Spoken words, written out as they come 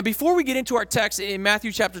Before we get into our text in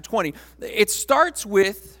Matthew chapter 20,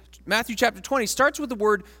 Matthew chapter 20 starts with the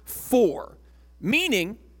word for,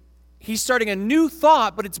 meaning he's starting a new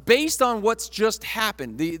thought, but it's based on what's just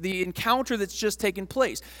happened, the encounter that's just taken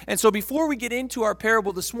place. And so before we get into our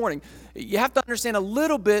parable this morning, you have to understand a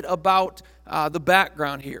little bit about the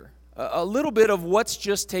background here, a little bit of what's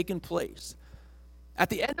just taken place. At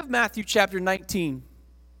the end of Matthew chapter 19,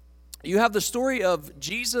 you have the story of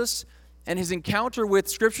Jesus and his encounter with,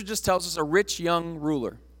 Scripture just tells us, a rich young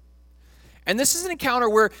ruler. And this is an encounter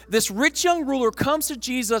where this rich young ruler comes to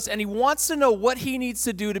Jesus and he wants to know what he needs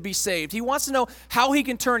to do to be saved. He wants to know how he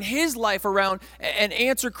can turn his life around and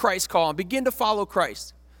answer Christ's call and begin to follow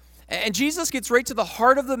Christ. And Jesus gets right to the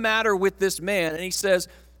heart of the matter with this man, and he says,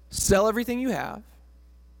 sell everything you have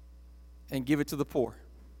and give it to the poor.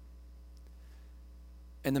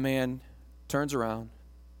 And the man turns around,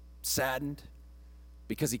 saddened,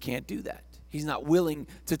 because he can't do that. He's not willing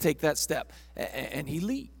to take that step, and he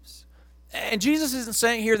leaves. And Jesus isn't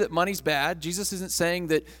saying here that money's bad. Jesus isn't saying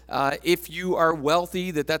that if you are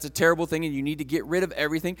wealthy, that that's a terrible thing and you need to get rid of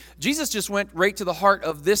everything. Jesus just went right to the heart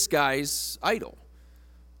of this guy's idol.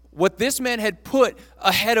 What this man had put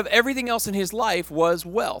ahead of everything else in his life was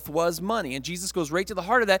wealth, was money. And Jesus goes right to the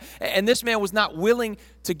heart of that, and this man was not willing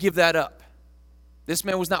to give that up. This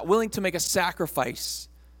man was not willing to make a sacrifice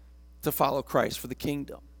to follow Christ for the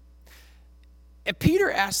kingdom. And Peter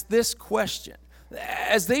asked this question.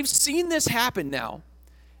 As they've seen this happen now,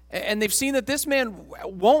 and they've seen that this man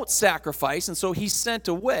won't sacrifice, and so he's sent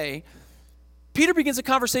away, Peter begins a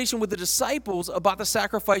conversation with the disciples about the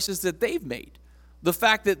sacrifices that they've made. The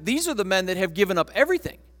fact that these are the men that have given up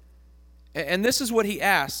everything. And this is what he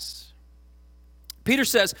asks. Peter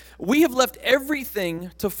says, we have left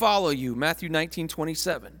everything to follow you, Matthew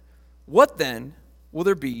 19:27. What then will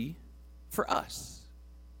there be for us?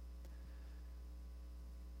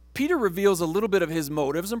 Peter reveals a little bit of his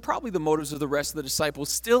motives, and probably the motives of the rest of the disciples,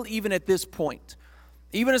 still even at this point.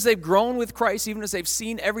 Even as they've grown with Christ, even as they've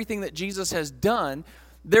seen everything that Jesus has done,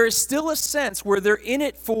 there is still a sense where they're in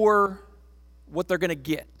it for what they're going to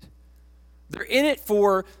get. They're in it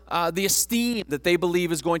for the esteem that they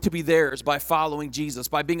believe is going to be theirs by following Jesus,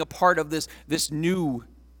 by being a part of this new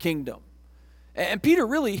kingdom. And Peter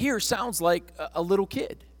really here sounds like a little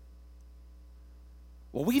kid.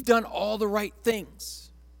 Well, we've done all the right things.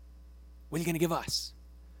 What are you going to give us?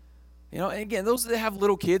 You know, and again, those that have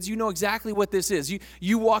little kids, you know exactly what this is.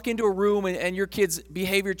 You walk into a room and your kid's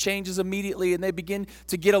behavior changes immediately and they begin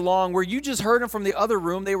to get along, where you just heard them from the other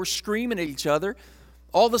room. They were screaming at each other.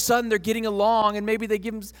 All of a sudden, they're getting along, and maybe they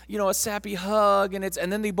give them, a sappy hug, and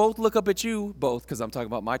then they both look up at you, because I'm talking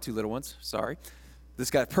about my two little ones. Sorry. This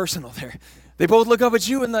got personal there. They both look up at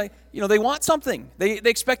you, and they want something. They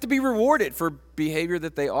expect to be rewarded for behavior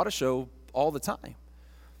that they ought to show all the time.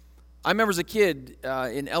 I remember as a kid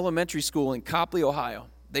in elementary school in Copley, Ohio,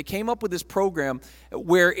 they came up with this program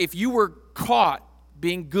where if you were caught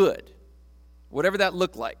being good, whatever that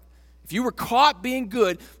looked like, if you were caught being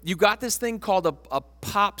good, you got this thing called a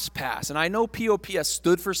POPS pass. And I know POPS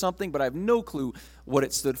stood for something, but I have no clue what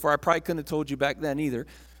it stood for. I probably couldn't have told you back then either.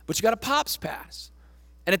 But you got a POPS pass.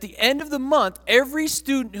 And at the end of the month, every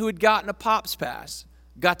student who had gotten a POPS pass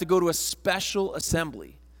got to go to a special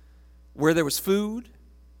assembly where there was food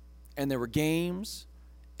and there were games.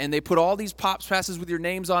 And they put all these POPS passes with your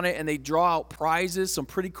names on it, and they draw out prizes, some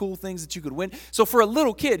pretty cool things that you could win. So for a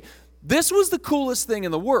little kid, this was the coolest thing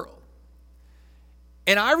in the world.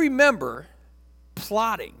 And I remember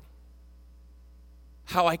plotting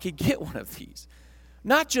how I could get one of these.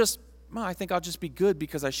 Not just, I think I'll just be good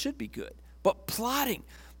because I should be good, but plotting.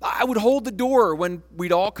 I would hold the door when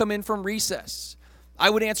we'd all come in from recess. I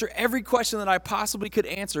would answer every question that I possibly could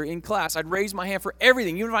answer in class. I'd raise my hand for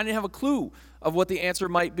everything, even if I didn't have a clue of what the answer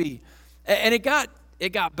might be. And it got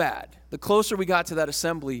bad. The closer we got to that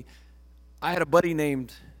assembly, I had a buddy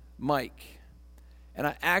named Mike, and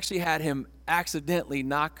I actually had him accidentally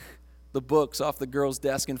knock the books off the girl's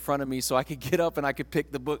desk in front of me so I could get up and I could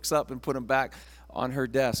pick the books up and put them back on her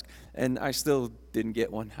desk. And I still didn't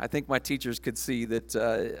get one. I think my teachers could see that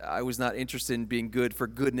I was not interested in being good for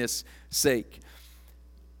goodness sake.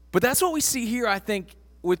 But that's what we see here, I think,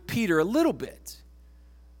 with Peter a little bit.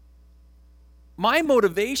 My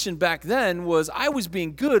motivation back then was I was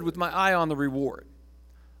being good with my eye on the reward.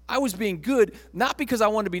 I was being good not because I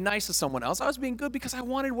wanted to be nice to someone else. I was being good because I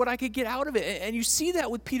wanted what I could get out of it. And you see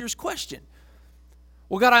that with Peter's question.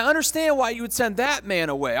 Well, God, I understand why you would send that man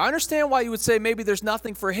away. I understand why you would say maybe there's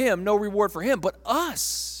nothing for him, no reward for him. But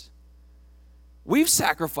us, we've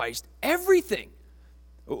sacrificed everything.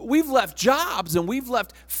 We've left jobs and we've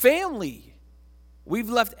left family. We've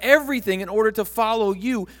left everything in order to follow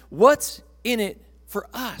you. What's in it for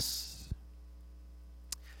us?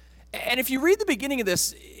 And if you read the beginning of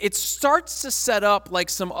this, it starts to set up like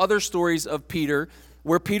some other stories of Peter,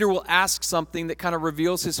 where Peter will ask something that kind of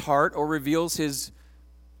reveals his heart or reveals his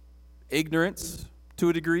ignorance to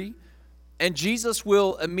a degree, and Jesus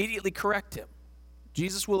will immediately correct him.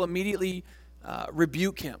 Jesus will immediately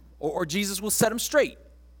rebuke him, or Jesus will set him straight.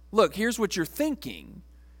 Look, here's what you're thinking.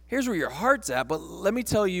 Here's where your heart's at, but let me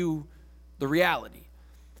tell you the reality.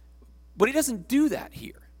 But he doesn't do that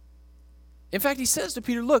here. In fact, he says to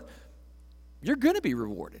Peter, look, you're going to be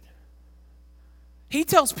rewarded. He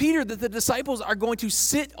tells Peter that the disciples are going to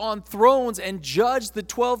sit on thrones and judge the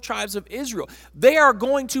 12 tribes of Israel. They are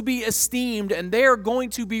going to be esteemed and they are going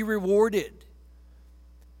to be rewarded.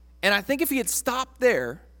 And I think if he had stopped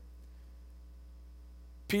there,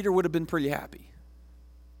 Peter would have been pretty happy.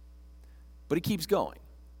 But he keeps going.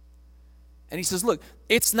 And he says, look,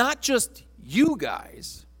 it's not just you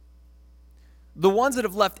guys, the ones that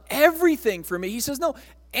have left everything for me. He says, no,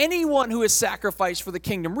 anyone who has sacrificed for the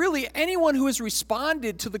kingdom, really anyone who has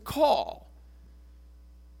responded to the call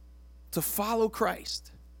to follow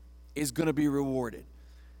Christ is going to be rewarded.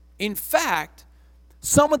 In fact,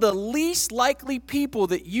 some of the least likely people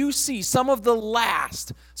that you see, some of the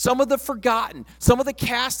last, some of the forgotten, some of the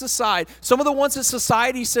cast aside, some of the ones that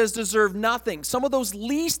society says deserve nothing, some of those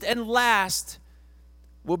least and last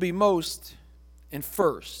will be most and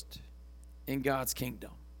first in God's kingdom.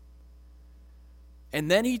 And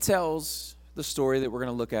then he tells the story that we're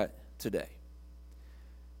going to look at today.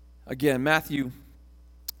 Again, Matthew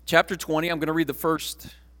chapter 20, I'm going to read the first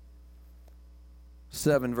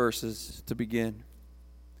 7 verses to begin.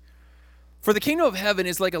 For the kingdom of heaven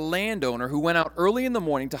is like a landowner who went out early in the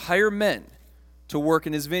morning to hire men to work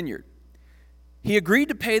in his vineyard. He agreed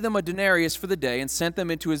to pay them a denarius for the day and sent them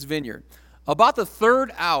into his vineyard. About the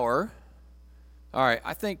 3rd hour, all right,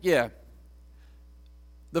 I think, yeah,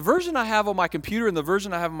 the version I have on my computer and the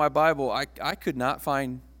version I have in my Bible, I could not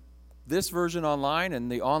find this version online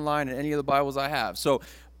and the online and any of the Bibles I have. So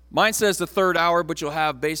mine says the 3rd hour, but you'll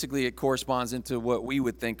have basically it corresponds into what we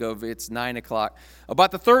would think of. It's 9 o'clock.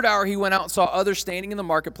 About the 3rd hour, he went out and saw others standing in the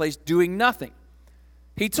marketplace doing nothing.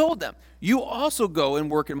 He told them, you also go and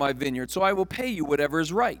work in my vineyard, so I will pay you whatever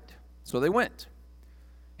is right. So they went.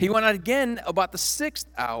 He went out again about the 6th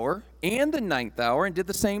hour and the 9th hour and did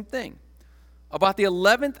the same thing. About the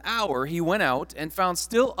 11th hour, he went out and found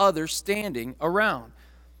still others standing around.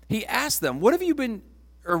 He asked them,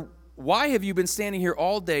 why have you been standing here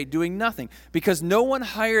all day doing nothing? Because no one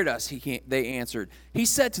hired us, they answered. He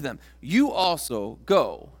said to them, you also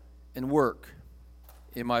go and work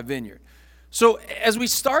in my vineyard. So as we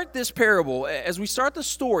start this parable, as we start the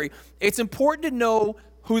story, it's important to know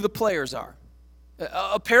who the players are.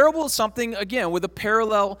 A parable is something, again, with a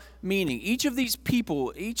parallel meaning. Each of these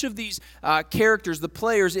people, each of these characters, the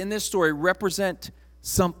players in this story represent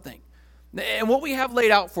something. And what we have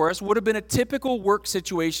laid out for us would have been a typical work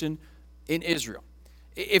situation in Israel.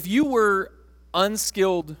 If you were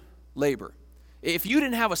unskilled labor, if you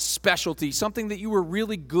didn't have a specialty, something that you were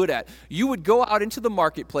really good at, you would go out into the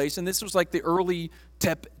marketplace, and this was like the early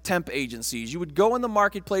temp agencies. You would go in the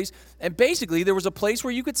marketplace, and basically there was a place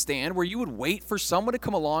where you could stand, where you would wait for someone to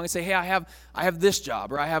come along and say, hey, I have this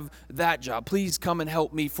job, or I have that job. Please come and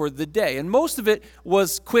help me for the day. And most of it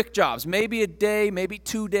was quick jobs, maybe a day, maybe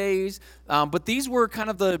 2 days. But these were kind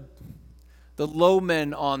of the low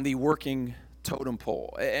men on the working totem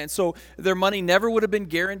pole. And so their money never would have been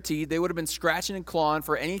guaranteed. They would have been scratching and clawing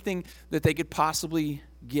for anything that they could possibly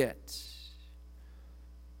get.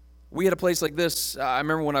 We had a place like this, I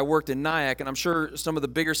remember when I worked in Nyack, and I'm sure some of the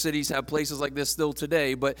bigger cities have places like this still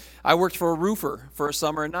today, but I worked for a roofer for a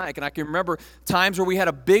summer in Nyack, and I can remember times where we had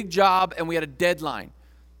a big job and we had a deadline.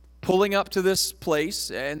 Pulling up to this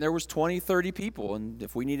place, and there was 20, 30 people, and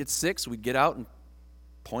if we needed 6, we'd get out and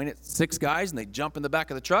point at 6 guys, and they'd jump in the back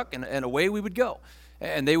of the truck, and away we would go.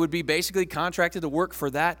 And they would be basically contracted to work for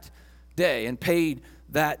that day and paid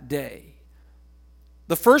that day.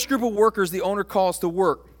 The first group of workers the owner calls to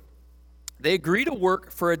work, they agree to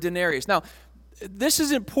work for a denarius. Now, this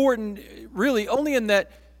is important really only in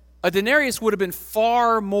that a denarius would have been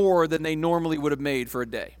far more than they normally would have made for a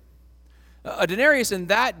day. A denarius in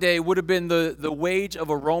that day would have been the wage of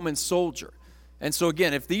a Roman soldier. And so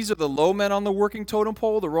again, if these are the low men on the working totem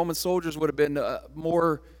pole, the Roman soldiers would have been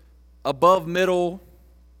more above middle,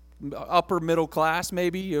 upper middle class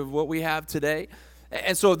maybe of what we have today.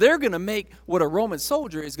 And so they're going to make what a Roman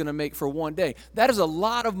soldier is going to make for one day. That is a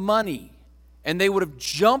lot of money. And they would have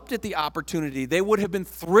jumped at the opportunity. They would have been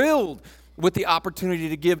thrilled with the opportunity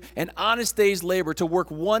to give an honest day's labor, to work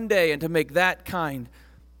one day and to make that kind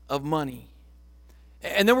of money.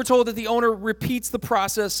 And then we're told that the owner repeats the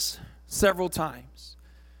process several times.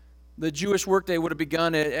 The Jewish workday would have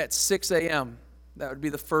begun at 6 a.m. That would be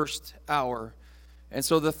the first hour. And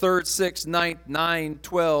so the third, 6th, 9th, 9,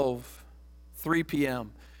 12, 3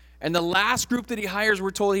 p.m. And the last group that he hires,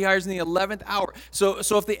 we're told he hires in the 11th hour. So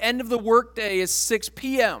if the end of the workday is 6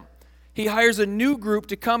 p.m., he hires a new group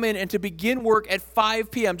to come in and to begin work at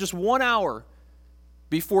 5 p.m., just 1 hour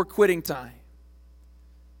before quitting time.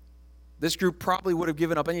 This group probably would have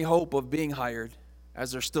given up any hope of being hired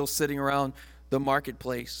as they're still sitting around the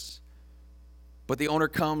marketplace. But the owner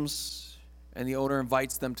comes and the owner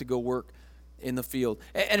invites them to go work in the field.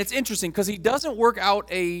 And it's interesting because he doesn't work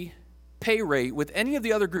out a pay rate with any of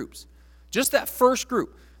the other groups. Just that first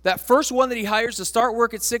group. That first one that he hires to start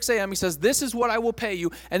work at 6 a.m., he says, this is what I will pay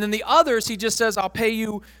you. And then the others, he just says, I'll pay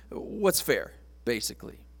you what's fair,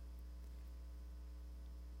 basically.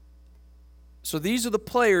 So these are the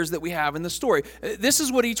players that we have in the story. This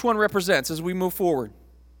is what each one represents as we move forward.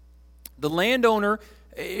 The landowner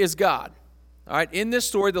is God. All right, in this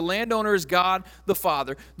story, the landowner is God the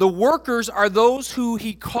Father. The workers are those who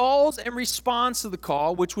he calls and responds to the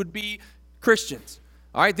call, which would be Christians.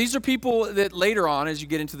 All right, these are people that later on, as you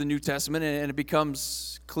get into the New Testament, and it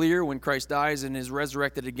becomes clear when Christ dies and is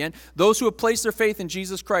resurrected again, those who have placed their faith in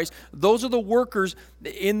Jesus Christ, those are the workers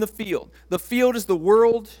in the field. The field is the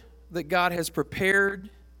world that God has prepared,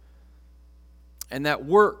 and that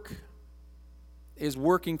work is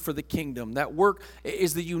working for the kingdom. That work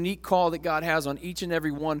is the unique call that God has on each and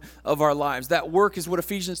every one of our lives. That work is what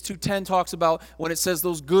Ephesians 2:10 talks about when it says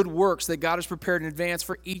those good works that God has prepared in advance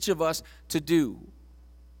for each of us to do.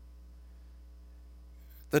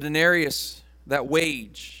 The denarius, that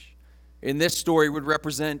wage, in this story would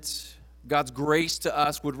represent God's grace to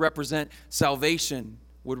us, would represent salvation,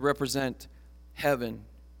 would represent heaven.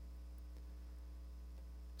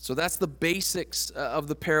 So that's the basics of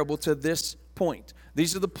the parable to this point.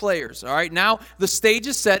 These are the players, all right? Now the stage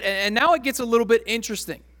is set, and now it gets a little bit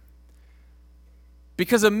interesting.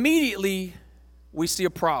 Because immediately we see a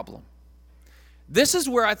problem. This is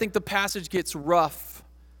where I think the passage gets rough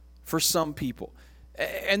for some people.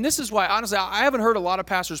 And this is why, honestly, I haven't heard a lot of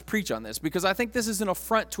pastors preach on this, because I think this is an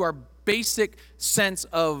affront to our basic sense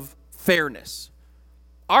of fairness.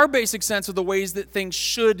 Our basic sense of the ways that things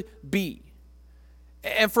should be.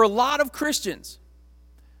 And for a lot of Christians,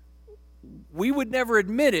 we would never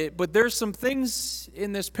admit it, but there's some things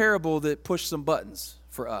in this parable that push some buttons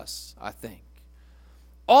for us, I think.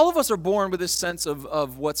 All of us are born with this sense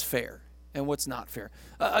of what's fair and what's not fair.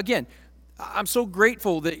 Again, I'm so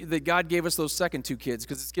grateful that God gave us those second two kids,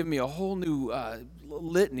 because it's given me a whole new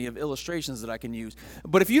litany of illustrations that I can use.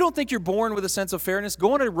 But if you don't think you're born with a sense of fairness,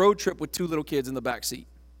 go on a road trip with two little kids in the back seat.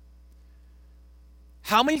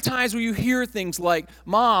 How many times will you hear things like,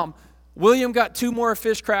 Mom, William got 2 more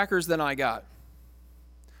fish crackers than I got?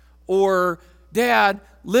 Or, Dad,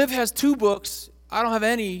 Liv has 2 books, I don't have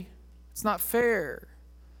any. It's not fair.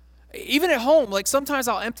 Even at home, like sometimes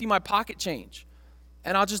I'll empty my pocket change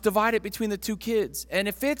and I'll just divide it between the 2 kids. And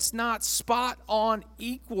if it's not spot on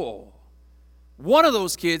equal, one of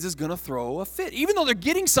those kids is going to throw a fit. Even though they're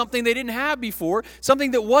getting something they didn't have before, something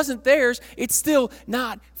that wasn't theirs, it's still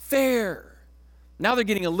not fair. Now they're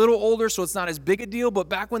getting a little older, so it's not as big a deal. But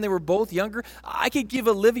back when they were both younger, I could give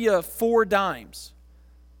Olivia 4 dimes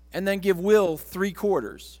and then give Will 3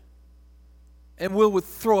 quarters. And Will would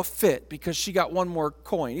throw a fit because she got 1 more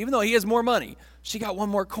coin. Even though he has more money, she got 1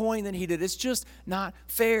 more coin than he did. It's just not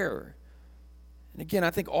fair. And again,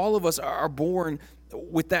 I think all of us are born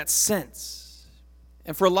with that sense.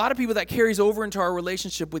 And for a lot of people, that carries over into our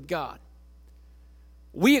relationship with God.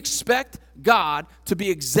 We expect God to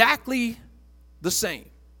be exactly the same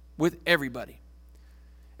with everybody.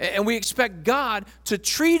 And we expect God to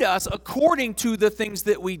treat us according to the things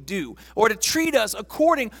that we do, or to treat us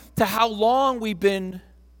according to how long we've been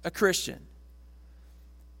a Christian.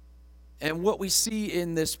 And what we see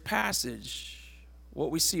in this passage, what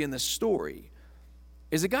we see in this story,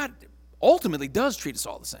 is that God ultimately does treat us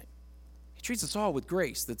all the same. He treats us all with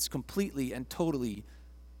grace that's completely and totally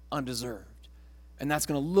undeserved. And that's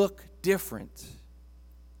going to look different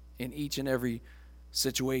in each and every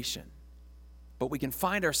situation. But we can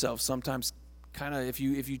find ourselves sometimes kind of, if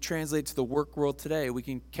you translate to the work world today, we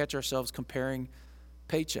can catch ourselves comparing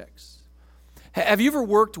paychecks. Have you ever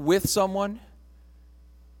worked with someone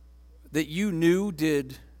that you knew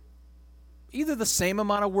did either the same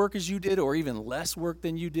amount of work as you did or even less work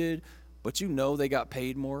than you did, but you know they got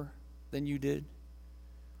paid more than you did?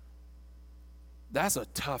 That's a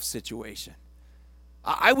tough situation.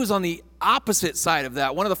 I was on the opposite side of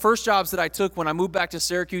that. One of the first jobs that I took when I moved back to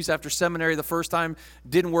Syracuse after seminary the first time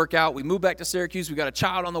didn't work out. We moved back to Syracuse. We got a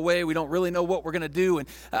child on the way. We don't really know what we're going to do. And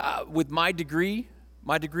with my degree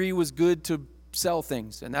was good to sell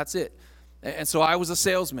things, and that's it. And so I was a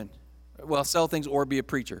salesman. Well, sell things or be a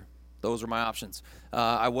preacher. Those were my options.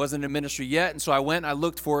 I wasn't in ministry yet, and so I went and I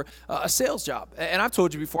looked for a sales job. And I've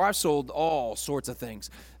told you before, I've sold all sorts of things.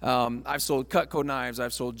 I've sold Cutco knives.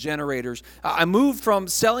 I've sold generators. I moved from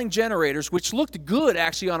selling generators, which looked good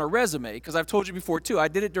actually on a resume, because I've told you before too, I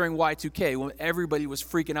did it during Y2K when everybody was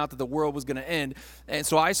freaking out that the world was going to end. And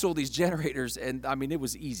so I sold these generators, and I mean, it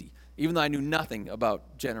was easy, even though I knew nothing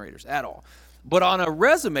about generators at all. But on a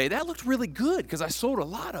resume, that looked really good because I sold a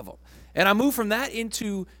lot of them. And I moved from that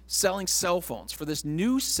into selling cell phones for this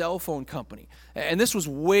new cell phone company. And this was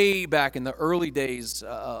way back in the early days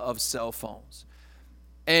of cell phones.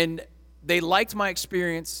 And they liked my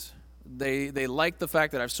experience. They liked the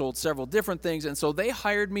fact that I've sold several different things. And so they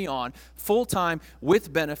hired me on full-time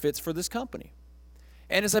with benefits for this company.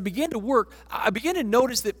 And as I began to work, I began to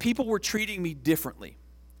notice that people were treating me differently.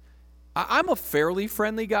 I'm a fairly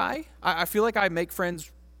friendly guy. I feel like I make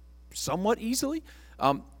friends somewhat easily.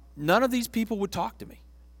 None of these people would talk to me.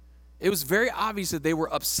 It was very obvious that they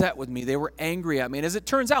were upset with me. They were angry at me. And as it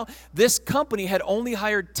turns out, this company had only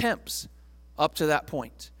hired temps up to that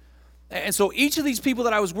point. And so each of these people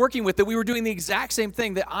that I was working with, that we were doing the exact same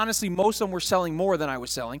thing, that honestly most of them were selling more than I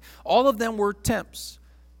was selling, all of them were temps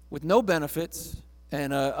with no benefits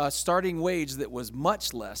and a starting wage that was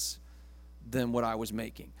much less than what I was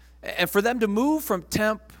making. And for them to move from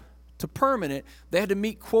temp to permanent, they had to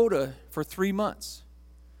meet quota for 3 months.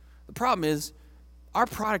 The problem is, our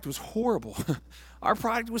product was horrible. Our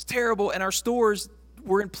product was terrible, and our stores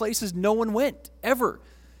were in places no one went, ever.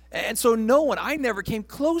 And so I never came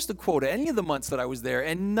close to quota any of the months that I was there,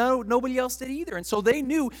 and nobody else did either. And so they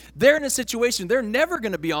knew they're in a situation, they're never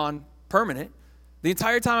going to be on permanent. The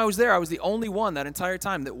entire time I was there, I was the only one that entire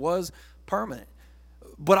time that was permanent.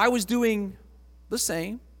 But I was doing the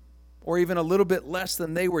same, or even a little bit less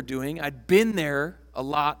than they were doing. I'd been there a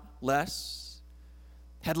lot less,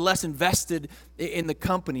 had less invested in the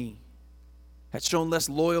company, had shown less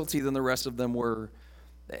loyalty than the rest of them were,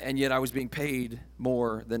 and yet I was being paid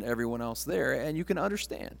more than everyone else there. And you can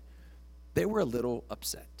understand, they were a little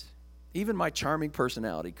upset. Even my charming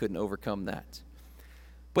personality couldn't overcome that.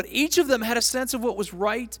 But each of them had a sense of what was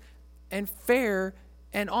right and fair.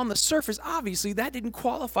 And on the surface, obviously, that didn't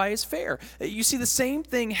qualify as fair. You see the same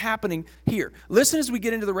thing happening here. Listen as we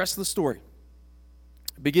get into the rest of the story.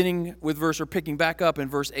 Beginning with picking back up in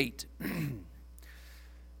verse 8.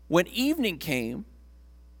 When evening came,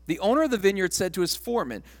 the owner of the vineyard said to his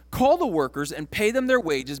foreman, "Call the workers and pay them their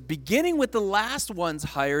wages, beginning with the last ones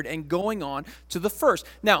hired and going on to the first."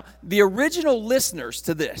 Now, the original listeners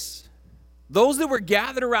to this, those that were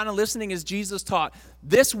gathered around and listening as Jesus taught,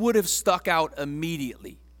 this would have stuck out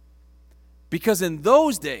immediately. Because in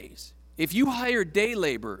those days, if you hired day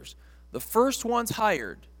laborers, the first ones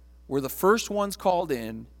hired were the first ones called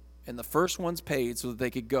in and the first ones paid so that they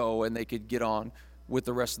could go and they could get on with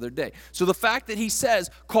the rest of their day. So the fact that he says,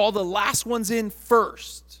 call the last ones in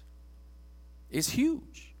first, is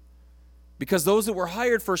huge. Because those that were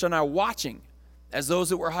hired first are now watching as those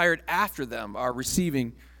that were hired after them are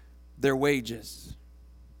receiving their wages.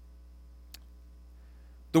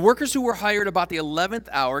 The workers who were hired about the 11th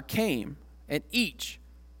hour came, and each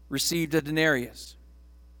received a denarius.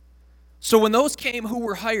 So when those came who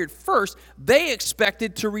were hired first, they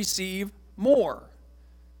expected to receive more.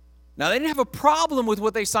 Now, they didn't have a problem with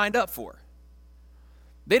what they signed up for.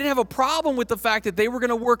 They didn't have a problem with the fact that they were going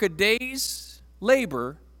to work a day's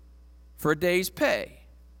labor for a day's pay.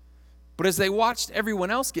 But as they watched everyone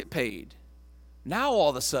else get paid, now all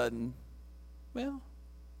of a sudden,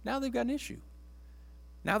 now they've got an issue.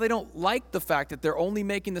 Now they don't like the fact that they're only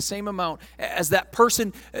making the same amount as that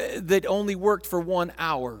person that only worked for 1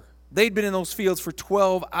 hour. They'd been in those fields for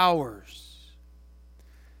 12 hours.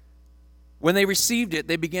 When they received it,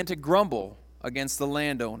 they began to grumble against the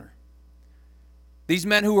landowner. These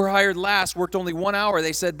men who were hired last worked only 1 hour.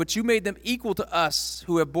 They said, "But you made them equal to us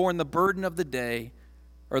who have borne the burden of the day,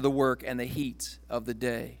 or the work and the heat of the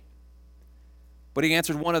day." But he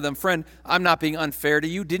answered one of them, "Friend, I'm not being unfair to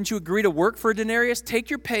you. Didn't you agree to work for a denarius? Take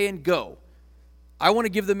your pay and go. I want to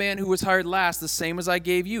give the man who was hired last the same as I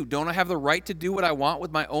gave you. Don't I have the right to do what I want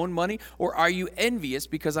with my own money? Or are you envious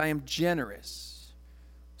because I am generous?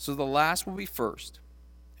 So the last will be first,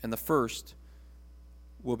 and the first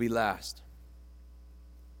will be last."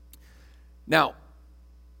 Now,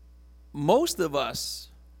 most of us,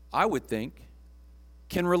 I would think,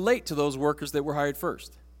 can relate to those workers that were hired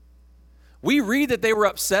first. We read that they were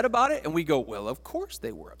upset about it, and we go, well, of course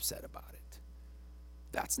they were upset about it.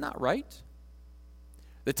 That's not right.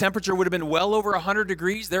 The temperature would have been well over 100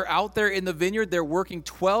 degrees. They're out there in the vineyard. They're working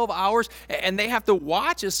 12 hours, and they have to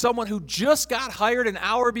watch as someone who just got hired an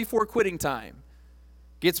hour before quitting time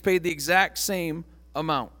gets paid the exact same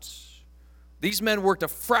amount. These men worked a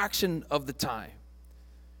fraction of the time,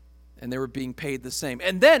 and they were being paid the same.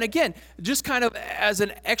 And then, again, just kind of as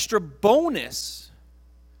an extra bonus,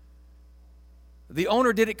 the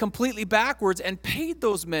owner did it completely backwards and paid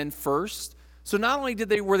those men first. So not only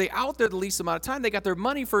were they out there the least amount of time, they got their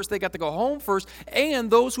money first, they got to go home first,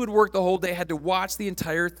 and those who had worked the whole day had to watch the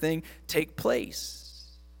entire thing take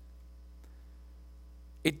place.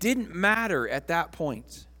 It didn't matter at that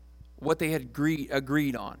point what they had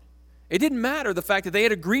agreed on. It didn't matter the fact that they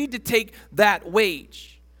had agreed to take that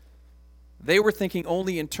wage. They were thinking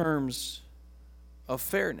only in terms of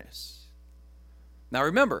fairness. Now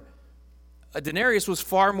remember, a denarius was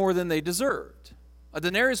far more than they deserved. A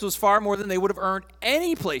denarius was far more than they would have earned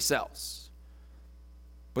anyplace else.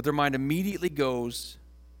 But their mind immediately goes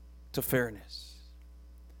to fairness.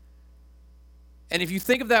 And if you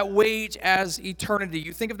think of that wage as eternity,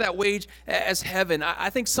 you think of that wage as heaven, I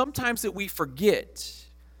think sometimes that we forget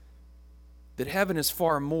that heaven is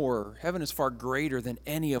far greater than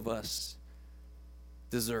any of us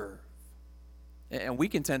deserve. And we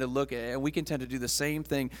can tend to look at it, and we can tend to do the same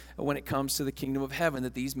thing when it comes to the kingdom of heaven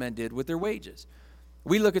that these men did with their wages.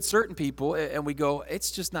 We look at certain people and we go, it's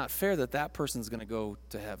just not fair that that person's going to go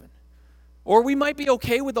to heaven. Or we might be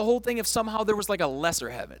okay with the whole thing if somehow there was like a lesser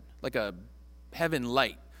heaven, like a heaven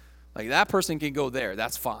light. Like that person can go there,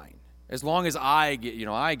 that's fine. As long as I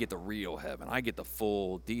get the real heaven, I get the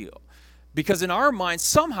full deal. Because in our minds,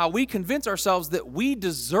 somehow we convince ourselves that we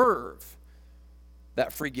deserve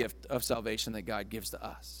that free gift of salvation that God gives to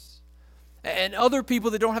us. And other people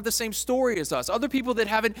that don't have the same story as us, other people that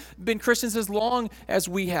haven't been Christians as long as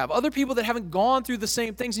we have, other people that haven't gone through the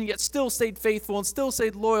same things and yet still stayed faithful and still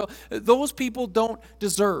stayed loyal, those people don't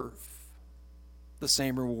deserve the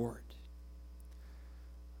same reward.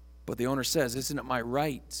 But the owner says, isn't it my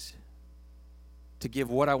right to give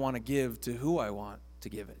what I want to give to who I want to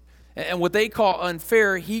give it? And what they call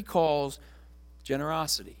unfair, he calls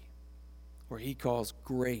generosity, or he calls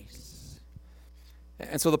grace.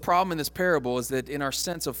 And so the problem in this parable is that in our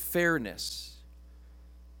sense of fairness,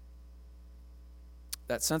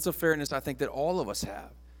 that sense of fairness I think that all of us have,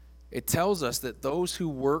 it tells us that those who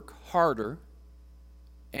work harder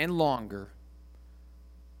and longer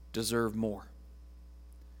deserve more.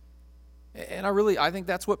 And I think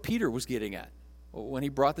that's what Peter was getting at when he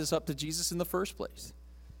brought this up to Jesus in the first place.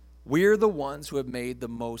 We're the ones who have made the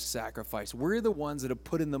most sacrifice. We're the ones that have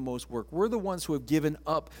put in the most work. We're the ones who have given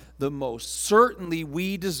up the most. Certainly,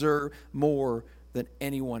 we deserve more than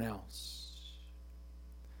anyone else.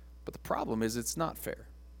 But the problem is it's not fair.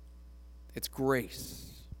 It's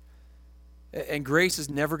grace. And grace is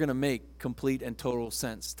never going to make complete and total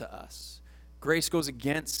sense to us. Grace goes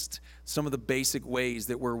against some of the basic ways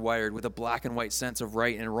that we're wired with a black and white sense of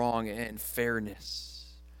right and wrong and fairness.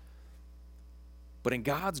 But in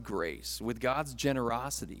God's grace, with God's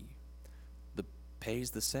generosity, the pay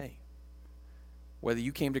is the same. Whether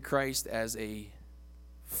you came to Christ as a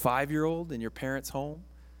 5-year-old in your parents' home,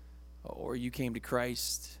 or you came to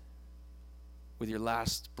Christ with your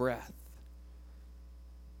last breath,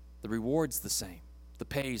 the reward's the same. The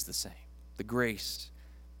pay is the same. The grace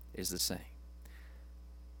is the same.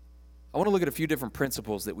 I want to look at a few different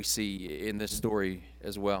principles that we see in this story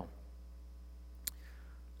as well.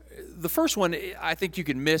 The first one, I think you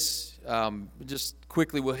can miss, just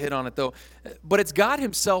quickly we'll hit on it though, but it's God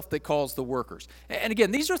himself that calls the workers. And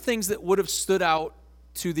again, these are things that would have stood out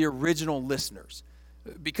to the original listeners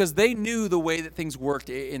because they knew the way that things worked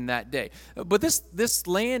in that day. But this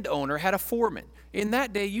landowner had a foreman. In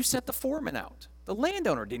that day, you sent the foreman out. The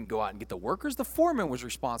landowner didn't go out and get the workers. The foreman was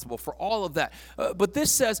responsible for all of that. But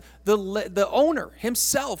this says the owner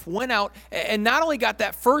himself went out and not only got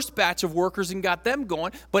that first batch of workers and got them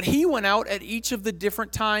going, but he went out at each of the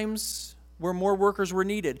different times where more workers were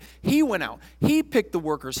needed. He went out. He picked the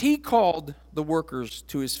workers. He called the workers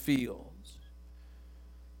to his fields.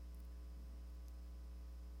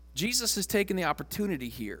 Jesus has taken the opportunity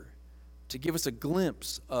here to give us a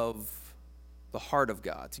glimpse of the heart of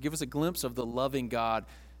God, to give us a glimpse of the loving God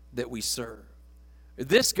that we serve.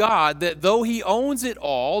 This God that though he owns it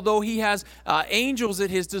all, though he has angels at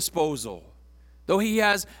his disposal, though he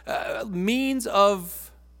has means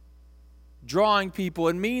of drawing people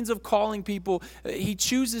and means of calling people, he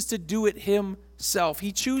chooses to do it himself.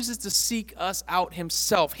 He chooses to seek us out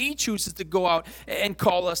himself. He chooses to go out and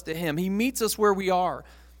call us to him. He meets us where we are.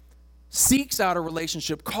 seeks out a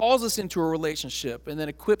relationship, calls us into a relationship, and then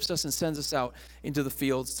equips us and sends us out into the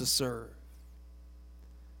fields to serve.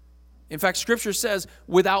 In fact, Scripture says,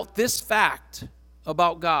 without this fact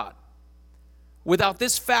about God, without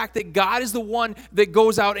this fact that God is the one that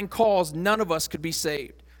goes out and calls, none of us could be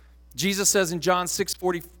saved. Jesus says in John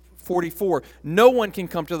 6:44, no one can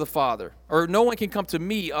come to the Father, or no one can come to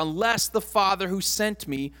me unless the Father who sent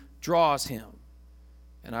me draws him,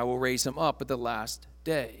 and I will raise him up at the last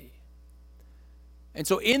day. And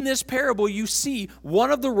so in this parable, you see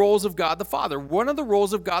one of the roles of God the Father. One of the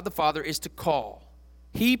roles of God the Father is to call.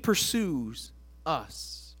 He pursues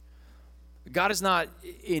us. God is not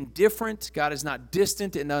indifferent. God is not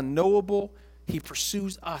distant and unknowable. He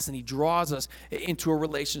pursues us and he draws us into a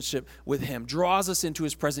relationship with him, draws us into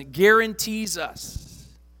his presence, guarantees us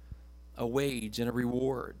a wage and a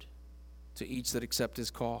reward to each that accept his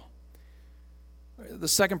call. The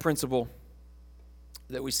second principle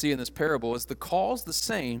that we see in this parable is the call's the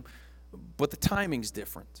same, but the timing's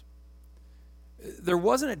different. There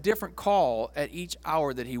wasn't a different call at each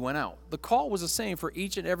hour that he went out. The call was the same for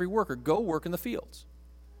each and every worker. Go work in the fields.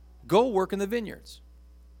 Go work in the vineyards.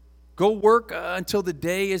 Go work until the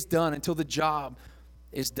day is done, until the job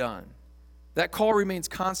is done. That call remains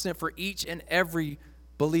constant for each and every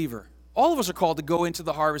believer. All of us are called to go into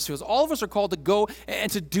the harvest fields. All of us are called to go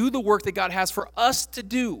and to do the work that God has for us to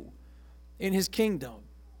do in his kingdom.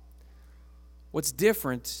 What's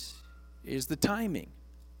different is the timing.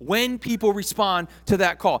 When people respond to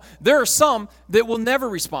that call. There are some that will never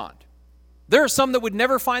respond. There are some that would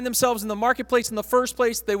never find themselves in the marketplace in the first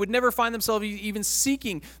place. They would never find themselves even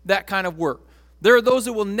seeking that kind of work. There are those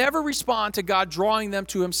that will never respond to God drawing them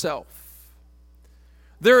to himself.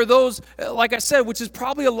 There are those, like I said, which is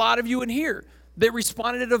probably a lot of you in here, that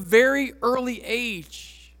responded at a very early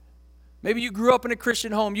age. Maybe you grew up in a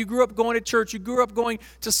Christian home. You grew up going to church. You grew up going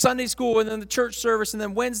to Sunday school and then the church service and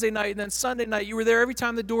then Wednesday night and then Sunday night. You were there every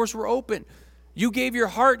time the doors were open. You gave your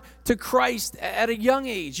heart to Christ at a young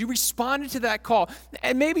age. You responded to that call.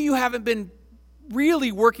 And maybe you haven't been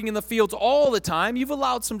really working in the fields all the time. You've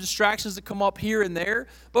allowed some distractions to come up here and there.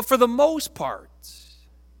 But for the most part,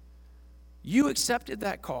 you accepted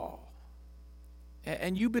that call.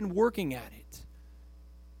 And you've been working at it.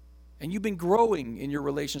 And you've been growing in your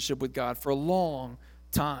relationship with God for a long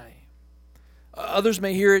time. Others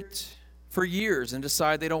may hear it for years and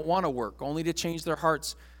decide they don't want to work, only to change their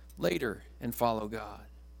hearts later and follow God.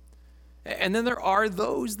 And then there are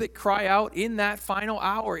those that cry out in that final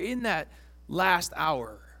hour, in that last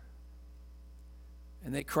hour.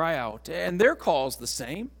 And they cry out. And their call is the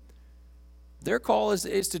same. Their call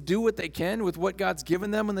is to do what they can with what God's given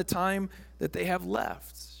them in the time that they have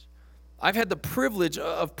left. I've had the privilege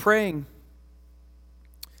of praying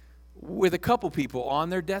with a couple people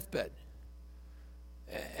on their deathbed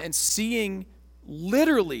and seeing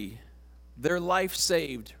literally their life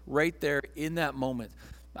saved right there in that moment.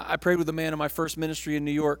 I prayed with a man in my first ministry in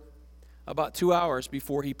New York about 2 hours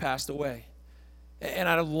before he passed away. And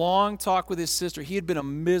I had a long talk with his sister. He had been a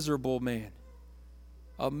miserable man.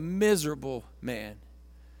 A miserable man.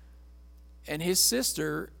 And his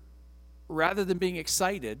sister, rather than being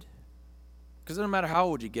excited, because no matter how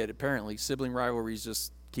old you get, apparently, sibling rivalries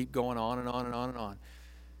just keep going on and on and on and on.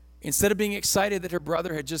 Instead of being excited that her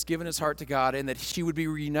brother had just given his heart to God and that she would be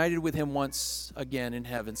reunited with him once again in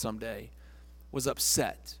heaven someday, was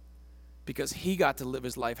upset because he got to live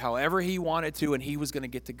his life however he wanted to, and he was going to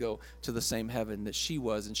get to go to the same heaven that she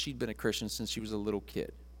was, and she'd been a Christian since she was a little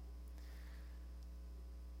kid.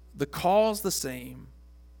 The call's the same.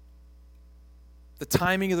 The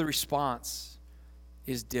timing of the response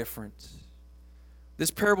is different.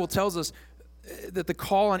 This parable tells us that the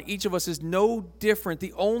call on each of us is no different.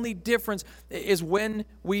 The only difference is when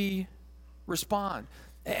we respond.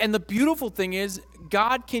 And the beautiful thing is,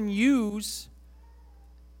 God can use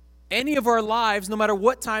any of our lives, no matter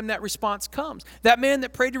what time that response comes. That man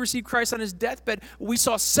that prayed to receive Christ on his deathbed, we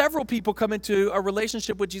saw several people come into a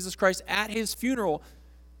relationship with Jesus Christ at his funeral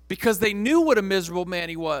because they knew what a miserable man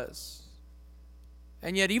he was.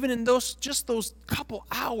 And yet, even in those couple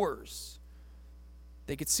hours,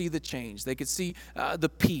 they could see the change. They could see the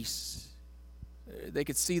peace. They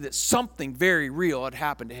could see that something very real had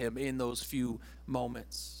happened to him in those few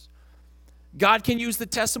moments. God can use the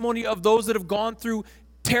testimony of those that have gone through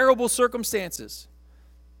terrible circumstances.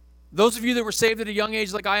 Those of you that were saved at a young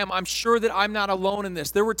age like I am, I'm sure that I'm not alone in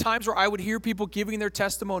this. There were times where I would hear people giving their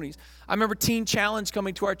testimonies. I remember Teen Challenge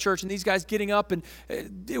coming to our church, and these guys getting up, and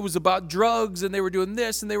it was about drugs, and they were doing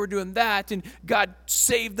this, and they were doing that, and God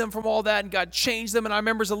saved them from all that, and God changed them. And I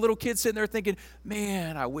remember as a little kid sitting there thinking,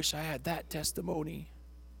 man, I wish I had that testimony.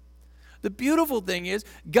 The beautiful thing is,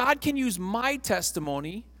 God can use my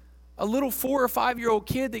testimony, a little 4 or 5-year-old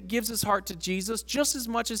kid that gives his heart to Jesus, just as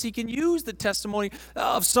much as he can use the testimony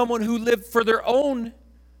of someone who lived for their own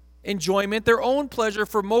enjoyment, their own pleasure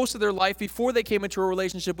for most of their life before they came into a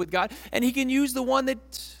relationship with God. And he can use the one that,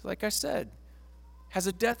 like I said, has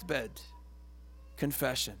a deathbed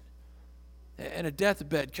confession and a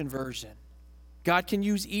deathbed conversion. God can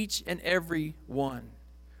use each and every one.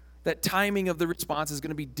 That timing of the response is going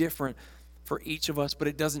to be different for each of us, but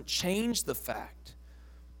it doesn't change the fact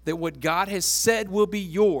that what God has said will be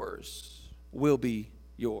yours will be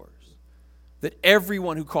yours. That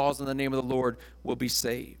everyone who calls on the name of the Lord will be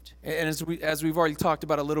saved. And as we've already talked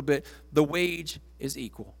about a little bit, the wage is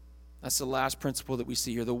equal. That's the last principle that we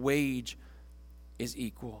see here. The wage is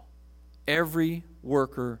equal. Every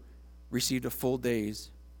worker received a full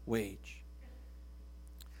day's wage.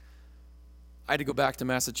 I had to go back to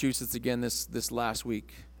Massachusetts again this last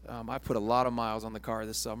week. I put a lot of miles on the car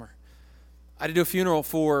this summer. I had to do a funeral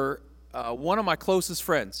for one of my closest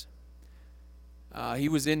friends. He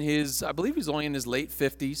was I believe he was only in his late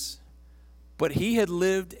 50s, but he had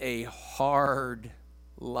lived a hard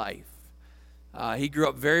life. He grew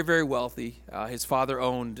up very, very wealthy. His father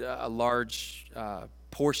owned a large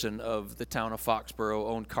portion of the town of Foxborough,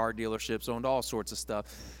 owned car dealerships, owned all sorts of stuff.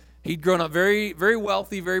 He'd grown up very, very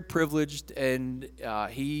wealthy, very privileged, and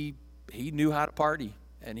he knew how to party,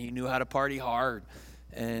 and he knew how to party hard.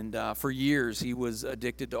 And for years, he was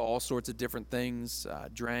addicted to all sorts of different things,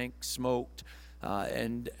 drank, smoked.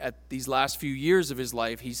 And at these last few years of his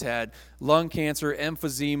life, he's had lung cancer,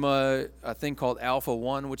 emphysema, a thing called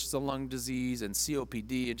alpha-1, which is a lung disease, and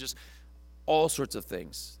COPD, and just all sorts of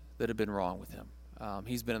things that have been wrong with him.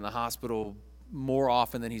 He's been in the hospital more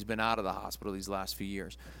often than he's been out of the hospital these last few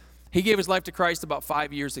years. He gave his life to Christ about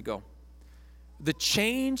 5 years ago. The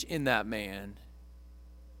change in that man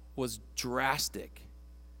was drastic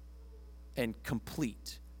and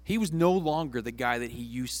complete. He was no longer the guy that he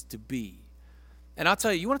used to be. And I'll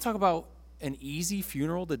tell you, you want to talk about an easy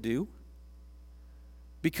funeral to do?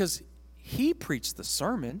 Because he preached the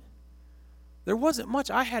sermon. There wasn't much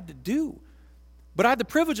I had to do. But I had the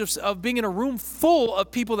privilege of being in a room full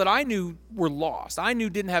of people that I knew were lost. I knew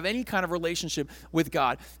didn't have any kind of relationship with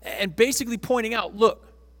God. And basically pointing out,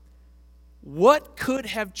 look, what could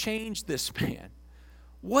have changed this man?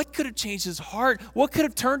 What could have changed his heart? What could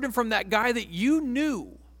have turned him from that guy that you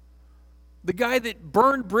knew? The guy that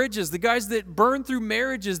burned bridges, the guys that burned through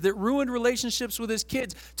marriages, that ruined relationships with his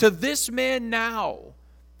kids, to this man now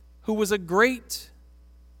who was a great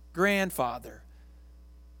grandfather.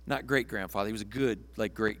 Not great-grandfather. He was a good,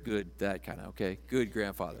 like great, good, that kind of, okay? Good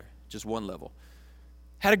grandfather, just one level.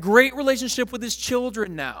 Had a great relationship with his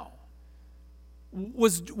children now.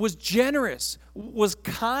 Was generous, was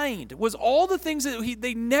kind, was all the things that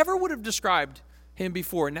they never would have described him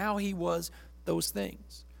before. Now he was those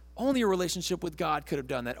things. Only a relationship with God could have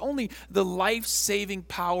done that. Only the life-saving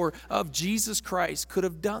power of Jesus Christ could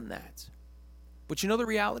have done that. But you know the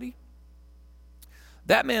reality?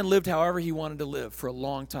 That man lived however he wanted to live for a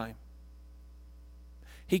long time.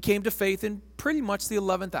 He came to faith in pretty much the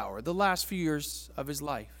 11th hour, the last few years of his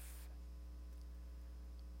life.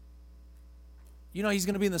 You know he's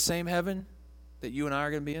going to be in the same heaven that you and I are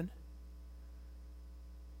going to be in?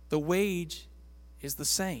 The wage is the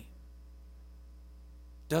same.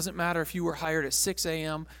 Doesn't matter if you were hired at 6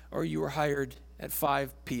 a.m. or you were hired at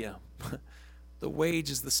 5 p.m. The wage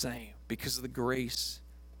is the same because of the grace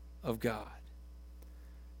of God.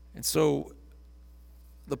 And so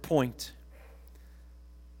the point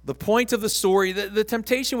of the story, the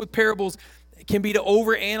temptation with parables can be to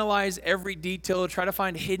overanalyze every detail, to try to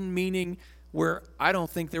find hidden meaning where I don't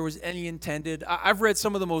think there was any intended. I've read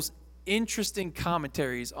some of the most interesting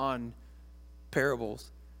commentaries on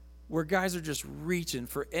parables where guys are just reaching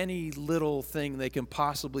for any little thing they can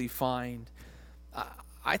possibly find.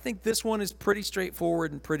 I think this one is pretty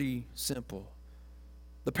straightforward and pretty simple.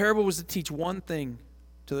 The parable was to teach one thing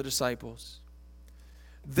to the disciples.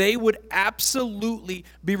 They would absolutely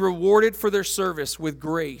be rewarded for their service with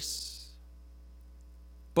grace.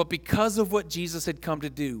 But because of what Jesus had come to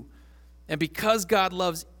do, and because God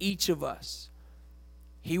loves each of us,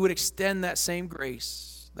 he would extend that same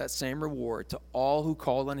grace, that same reward to all who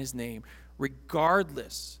call on his name,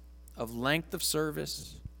 regardless of length of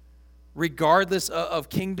service, regardless of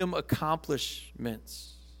kingdom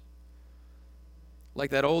accomplishments.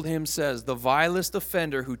 Like that old hymn says, the vilest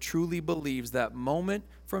offender who truly believes that moment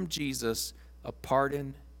from Jesus a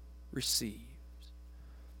pardon receives.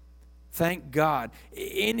 Thank God.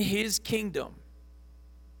 In his kingdom,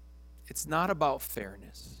 it's not about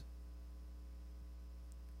fairness.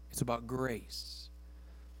 It's about grace.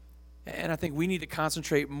 And I think we need to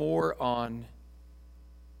concentrate more on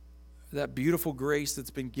that beautiful grace that's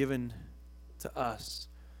been given to us.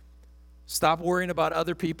 Stop worrying about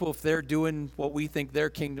other people if they're doing what we think their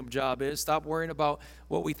kingdom job is. Stop worrying about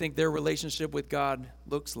what we think their relationship with God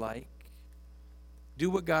looks like. Do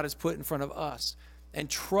what God has put in front of us. And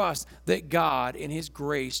trust that God in His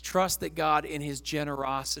grace, trust that God in His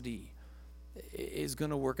generosity is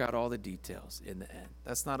going to work out all the details in the end.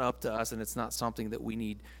 That's not up to us, and it's not something that we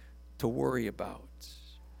need to worry about.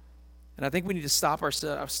 And I think we need to stop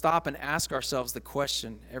and ask ourselves the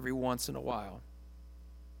question every once in a while.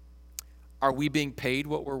 Are we being paid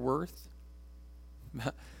what we're worth?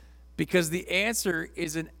 Because the answer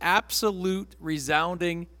is an absolute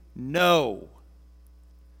resounding no.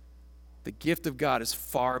 The gift of God is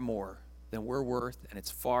far more than we're worth, and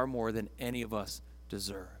it's far more than any of us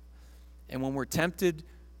deserve. And when we're tempted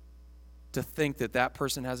to think that that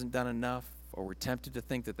person hasn't done enough, or we're tempted to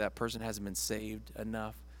think that that person hasn't been saved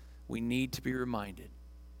enough, we need to be reminded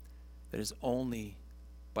that it's only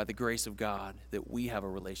by the grace of God that we have a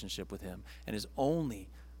relationship with Him, and it's only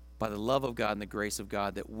by the love of God and the grace of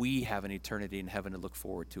God that we have an eternity in heaven to look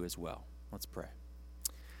forward to as well. Let's pray.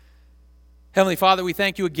 Heavenly Father, we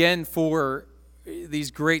thank You again for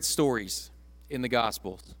these great stories in the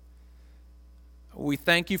Gospels. We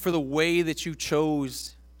thank You for the way that You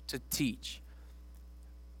chose to teach,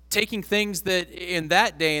 taking things that in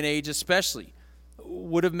that day and age especially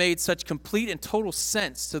would have made such complete and total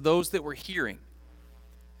sense to those that were hearing,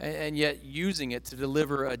 and yet using it to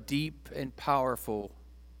deliver a deep and powerful,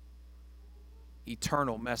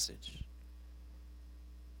 eternal message.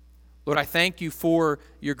 Lord, I thank You for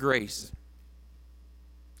Your grace.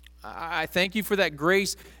 I thank You for that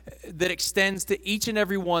grace that extends to each and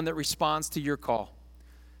every one that responds to Your call.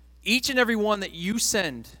 Each and every one that You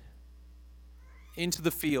send into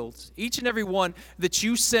the fields. Each and every one that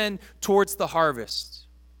You send towards the harvest.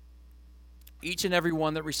 Each and every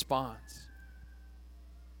one that responds.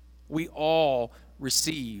 We all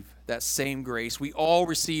receive that same grace. We all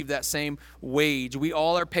receive that same wage. We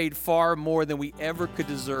all are paid far more than we ever could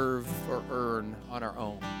deserve or earn on our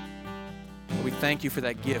own. And we thank You for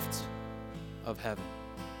that gift of heaven.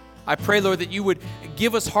 I pray, Lord, that You would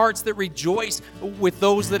give us hearts that rejoice with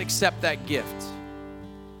those that accept that gift.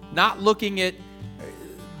 Not looking at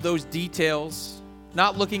those details,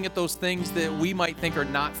 not looking at those things that we might think are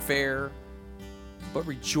not fair, but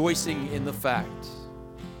rejoicing in the fact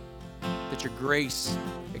that Your grace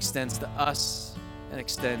extends to us and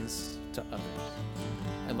extends to others.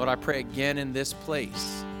 And Lord, I pray again in this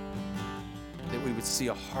place that we would see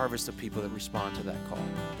a harvest of people that respond to that call.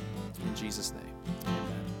 In Jesus' name.